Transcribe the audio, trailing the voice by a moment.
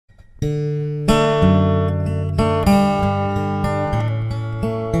Hi,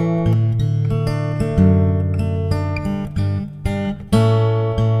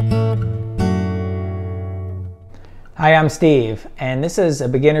 I'm Steve, and this is a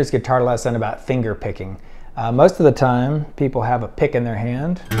beginner's guitar lesson about finger picking. Most of the time, people have a pick in their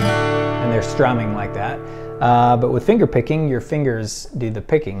hand, and they're strumming like that. But with finger picking, your fingers do the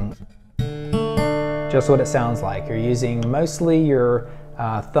picking. Just what it sounds like. You're using mostly your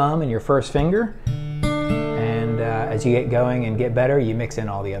thumb and your first finger, and as you get going and get better, you mix in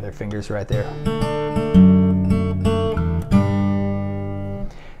all the other fingers right there.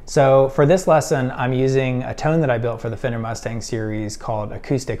 So for this lesson, I'm using a tone that I built for the Fender Mustang series called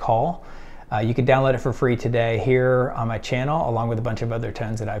Acoustic Hall. You can download it for free today here on my channel, along with a bunch of other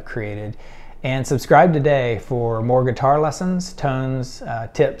tones that I've created. And subscribe today for more guitar lessons, tones,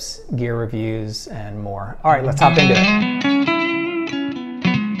 tips, gear reviews, and more. All right, let's hop into it.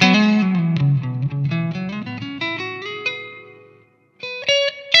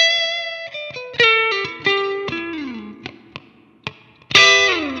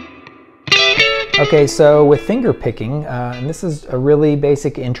 Okay, so with finger picking, and this is a really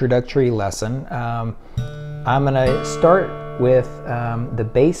basic introductory lesson, I'm going to start with the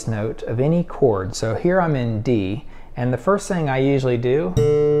bass note of any chord. So here I'm in D, and the first thing I usually do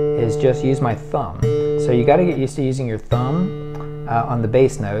is just use my thumb. So you got to get used to using your thumb on the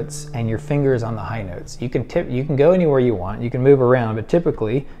bass notes and your fingers on the high notes. You can go anywhere you want, you can move around, but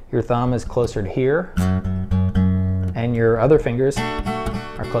typically your thumb is closer to here, and your other fingers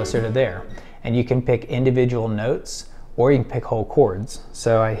are closer to there. And you can pick individual notes, or you can pick whole chords.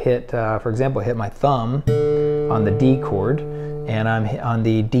 So I hit, for example, hit my thumb on the D chord, and I'm on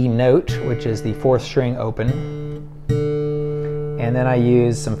the D note, which is the 4th string open. And then I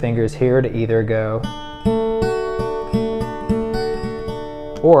use some fingers here to either go,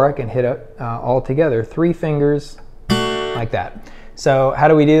 or I can hit it all together, 3 fingers like that. So how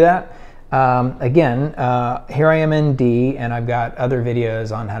do we do that? Again, here I am in D, and I've got other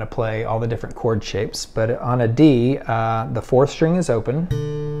videos on how to play all the different chord shapes, but on a D, the 4th string is open,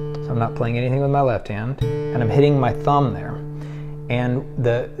 so I'm not playing anything with my left hand, and I'm hitting my thumb there. And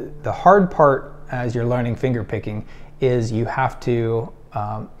the hard part as you're learning finger picking is you have to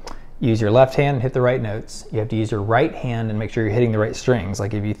use your left hand and hit the right notes. You have to use your right hand and make sure you're hitting the right strings.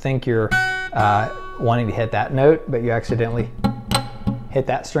 Like if you think you're wanting to hit that note, but you accidentally hit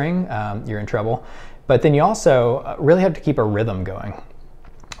that string, you're in trouble. But then you also really have to keep a rhythm going.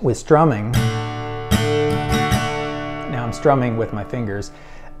 With strumming, now I'm strumming with my fingers.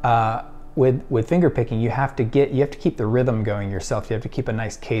 With finger picking, you have to keep the rhythm going yourself. You have to keep a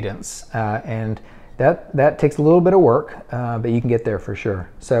nice cadence, and that takes a little bit of work, but you can get there for sure.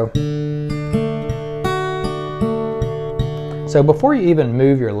 So before you even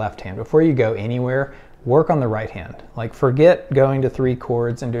move your left hand, before you go anywhere, work on the right hand. Like forget going to 3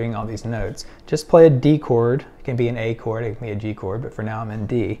 chords and doing all these notes. Just play a D chord. It can be an A chord, it can be a G chord, but for now I'm in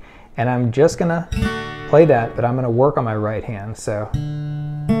D. And I'm just gonna play that, but I'm gonna work on my right hand. So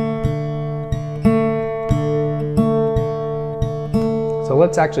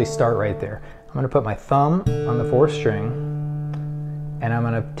let's actually start right there. I'm gonna put my thumb on the 4th string, and I'm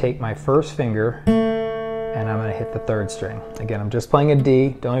gonna take my first finger and I'm gonna hit the 3rd string. Again, I'm just playing a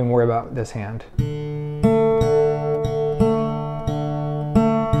D, don't even worry about this hand.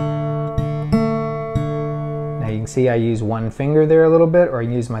 You can see I use one finger there a little bit, or I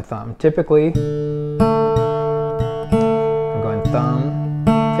can use my thumb. Typically, I'm going thumb,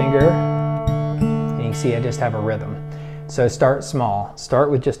 finger, and you can see I just have a rhythm. So start small. Start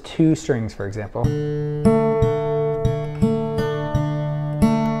with just 2 strings, for example. Then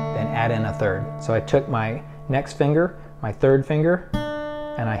add in a 3rd. So I took my next finger, my 3rd finger,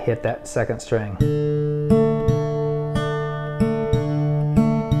 and I hit that 2nd string.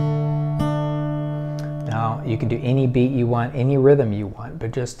 You can do any beat you want, any rhythm you want,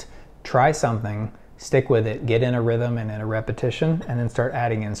 but just try something, stick with it, get in a rhythm and in a repetition, and then start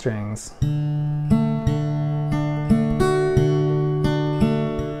adding in strings.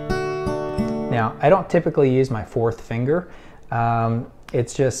 Now, I don't typically use my 4th finger.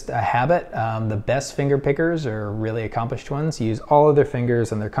 It's just a habit. The best finger pickers, or really accomplished ones, use all of their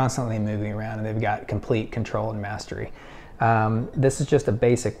fingers, and they're constantly moving around, and they've got complete control and mastery. This is just a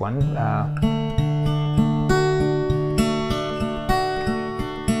basic one.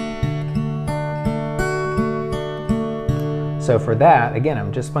 So for that, again,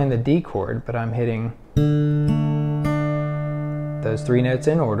 I'm just playing the D chord, but I'm hitting those 3 notes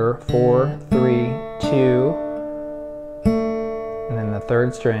in order, 4, 3, 2, and then the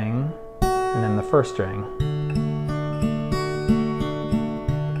 3rd string, and then the 1st string.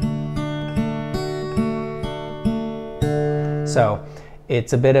 So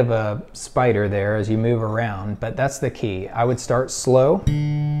it's a bit of a spider there as you move around, but that's the key. I would start slow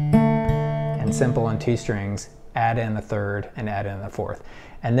and simple on 2 strings, add in a third and add in a fourth.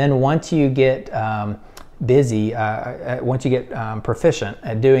 And then once you get once you get proficient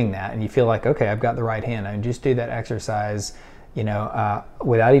at doing that and you feel like, okay, I've got the right hand, and just do that exercise, you know,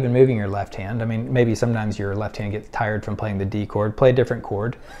 without even moving your left hand. I mean, maybe sometimes your left hand gets tired from playing the D chord, play a different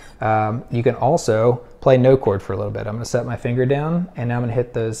chord. You can also play no chord for a little bit. I'm going to set my finger down and now I'm going to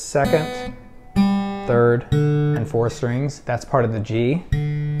hit those 2nd, 3rd, and 4th strings. That's part of the G.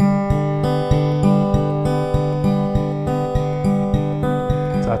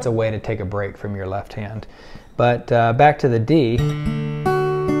 So that's a way to take a break from your left hand. But back to the D.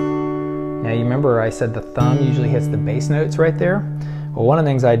 Now you remember I said the thumb usually hits the bass notes right there? Well, one of the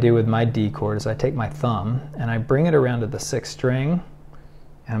things I do with my D chord is I take my thumb and I bring it around to the 6th string,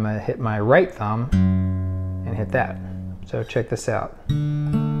 and I'm going to hit my right thumb and hit that. So check this out. Now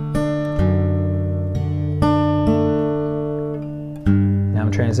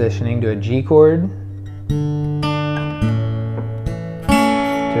I'm transitioning to a G chord, to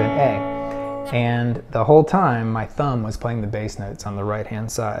an A. And the whole time my thumb was playing the bass notes on the right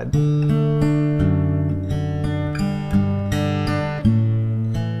hand side.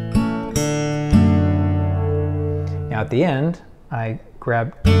 Now at the end I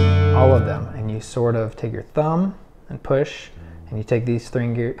grab all of them, and you sort of take your thumb and push, and you take these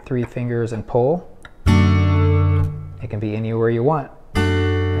 3 fingers and pull. It can be anywhere you want,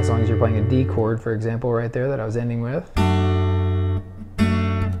 as long as you're playing a D chord, for example, right there that I was ending with.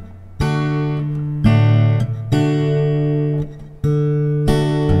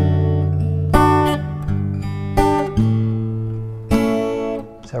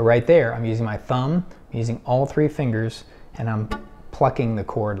 So right there, I'm using my thumb, I'm using all 3 fingers, and I'm plucking the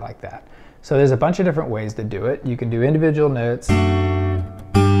chord like that. So there's a bunch of different ways to do it. You can do individual notes or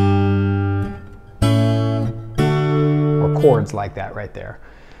chords like that right there.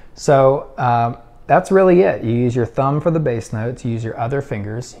 So that's really it. You use your thumb for the bass notes, you use your other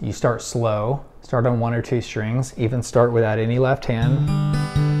fingers, you start slow, start on 1 or 2 strings, even start without any left hand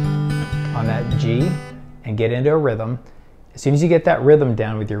on that G, and get into a rhythm. As soon as you get that rhythm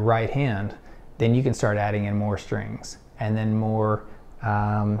down with your right hand, then you can start adding in more strings and then more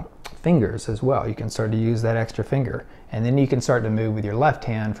fingers as well. You can start to use that extra finger, and then you can start to move with your left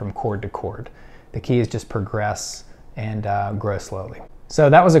hand from chord to chord. The key is just progress and grow slowly. So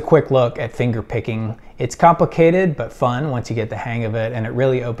that was a quick look at finger picking. It's complicated but fun once you get the hang of it, and it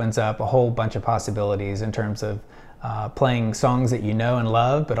really opens up a whole bunch of possibilities in terms of playing songs that you know and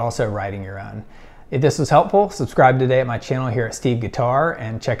love, but also writing your own. If this was helpful, subscribe today at my channel here at Steve Guitar,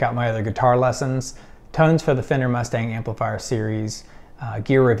 and check out my other guitar lessons, tones for the Fender Mustang Amplifier series,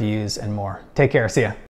 gear reviews, and more. Take care. See ya.